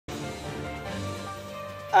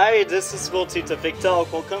Hi, this is Tita Victor.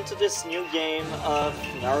 Welcome to this new game of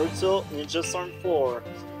Naruto Ninja Storm 4.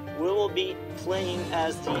 We will be playing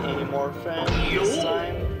as the Amorphan this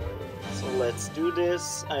time. So let's do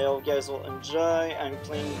this. I hope you guys will enjoy. I'm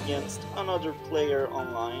playing against another player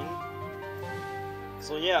online.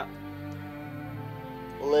 So yeah,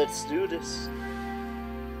 let's do this.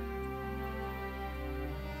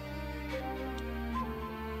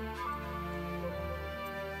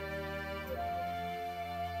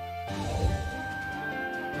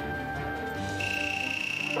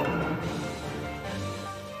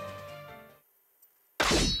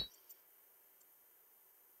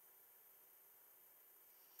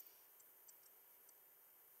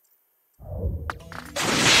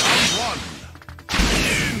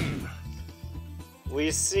 We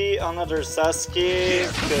see another Sasuke,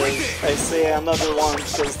 because I say another one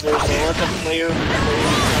because there's a lot of players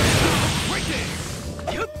playing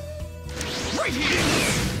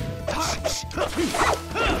Sasuke.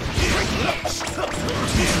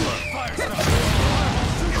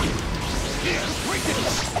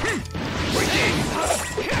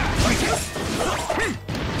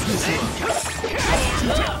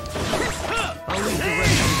 I'll leave the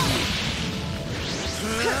rest.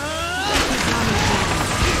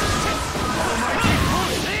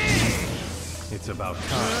 It's about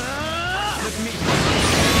time. Let me.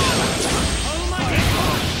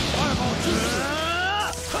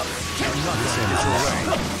 I'm not sending it away.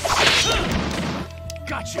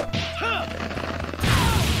 Gotcha.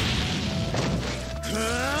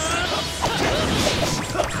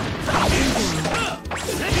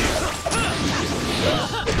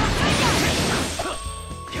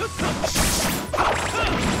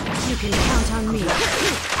 You can count on me.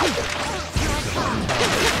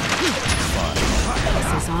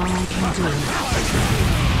 This is all I can do.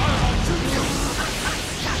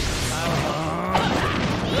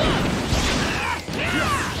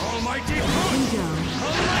 Almighty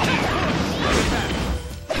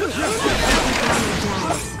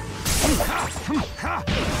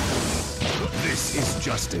This is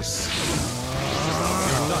justice.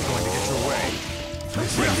 You're not going to get your way.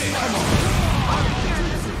 This is come on.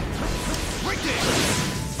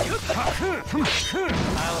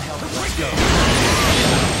 I'll help. Let's go.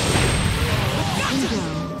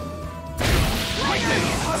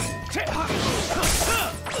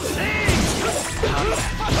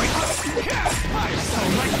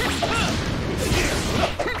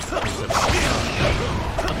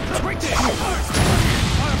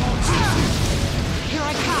 Here I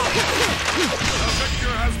come. The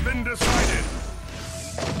victor has been decided.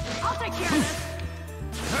 I'll take care of this.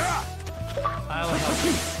 I'll help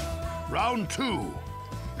you. Round 2.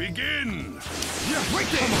 Begin. Yeah, right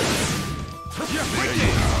there. Yeah, right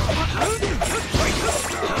there.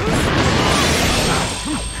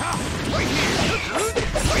 Right here.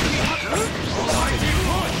 Almighty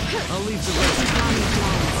punch. I'll leave the rest.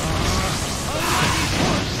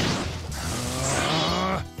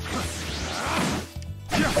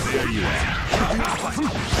 There you are.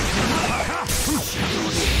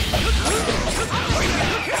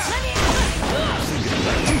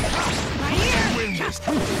 Win this.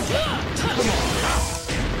 Come on.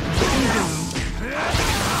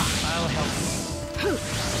 I'll help you.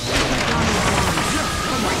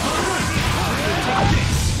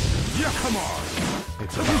 Yeah, come on.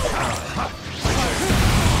 It's about time.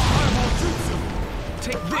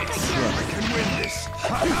 Take this. I can win this.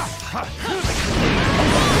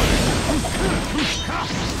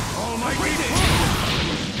 Almighty punch.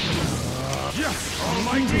 Yeah,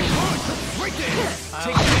 almighty punch. Right there.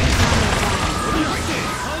 Take this. Right there.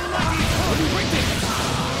 Almighty punch. Right there.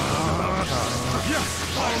 Yeah,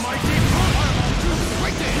 almighty punch.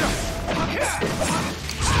 Right there.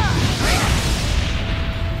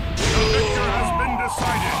 The victor has been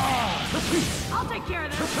decided. I'll take care of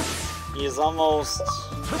this. He's almost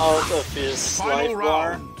out of his Final life bar.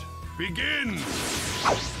 round. Begin.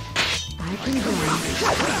 I can go.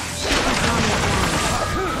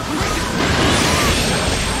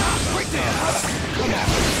 Right there.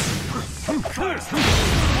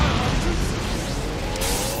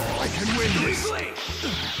 I can win this.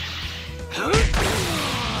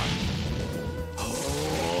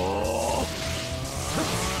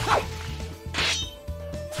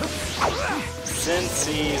 Since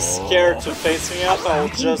he's scared to face me up, I'll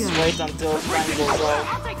just wait until time goes out.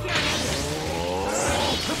 I'll take care of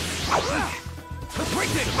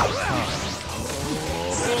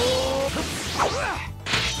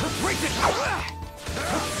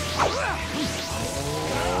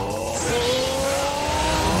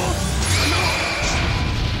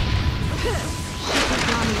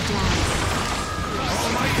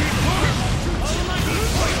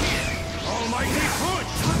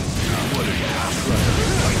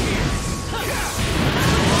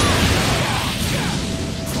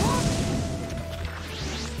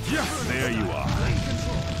Yeah, there you are.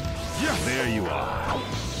 Yeah, there you are.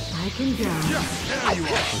 I can go. Yeah, there you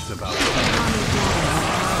are. It's about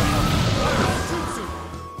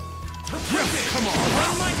yeah, come on.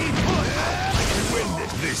 Almighty push. I can win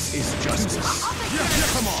this. This is justice. Yeah,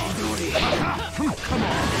 come on. Come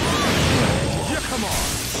on. Yeah, come on.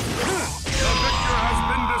 The victor has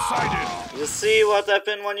been decided. You see what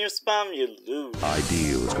happened when you spam? You lose.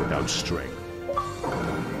 Ideals without strength.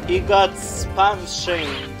 He got spam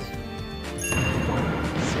shamed.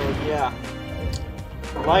 So yeah.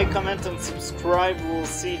 Like, comment, and subscribe. We'll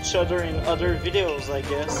see each other in other videos, I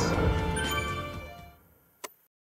guess.